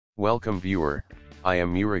Welcome viewer, I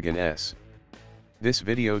am Murugan S. This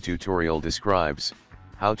video tutorial describes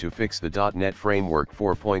how to fix the .NET Framework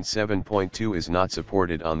 4.7.2 is not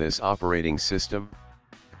supported on this operating system.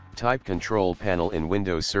 Type Control Panel in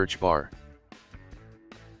Windows search bar.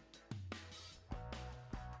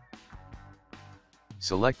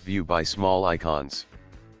 Select View by small icons.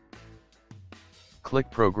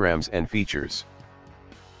 Click Programs and Features.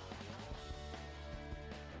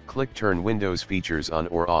 Click Turn Windows Features on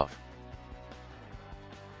or off.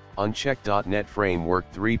 Uncheck .NET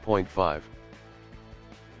Framework 3.5.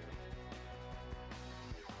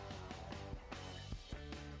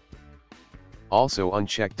 Also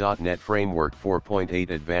uncheck .NET Framework 4.8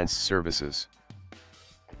 Advanced Services.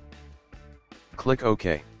 Click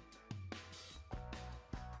OK.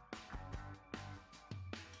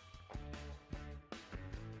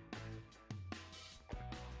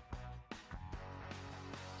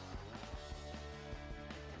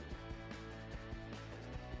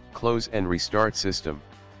 Close and restart system.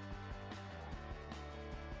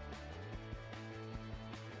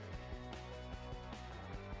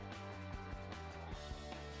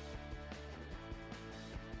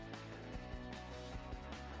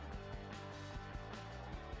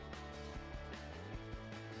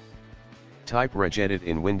 Type regedit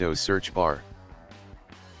in Windows search bar.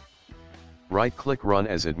 Right-click Run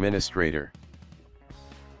as administrator.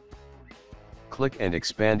 Click and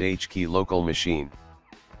expand HKey local machine.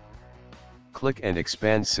 Click and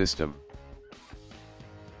expand system.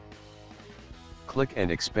 Click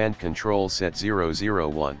and expand control set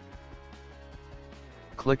 001.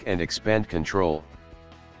 Click and expand control.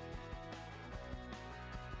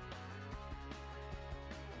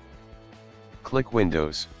 Click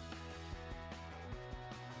Windows.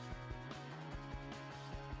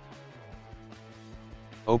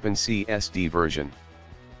 Open CSD version.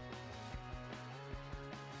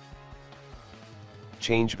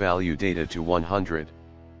 Change value data to 100.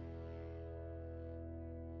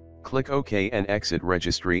 Click OK and exit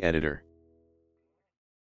registry editor.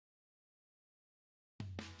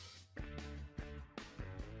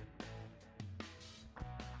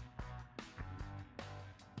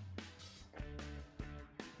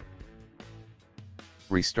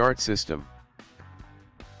 Restart system.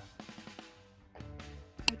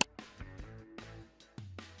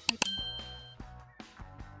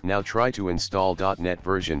 Now try to install .NET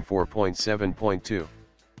version 4.7.2.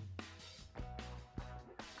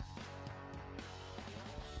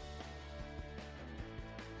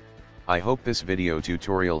 I hope this video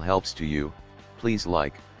tutorial helps to you. Please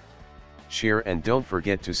like, share and don't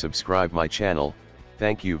forget to subscribe my channel.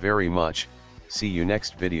 Thank you very much. See you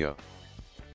next video.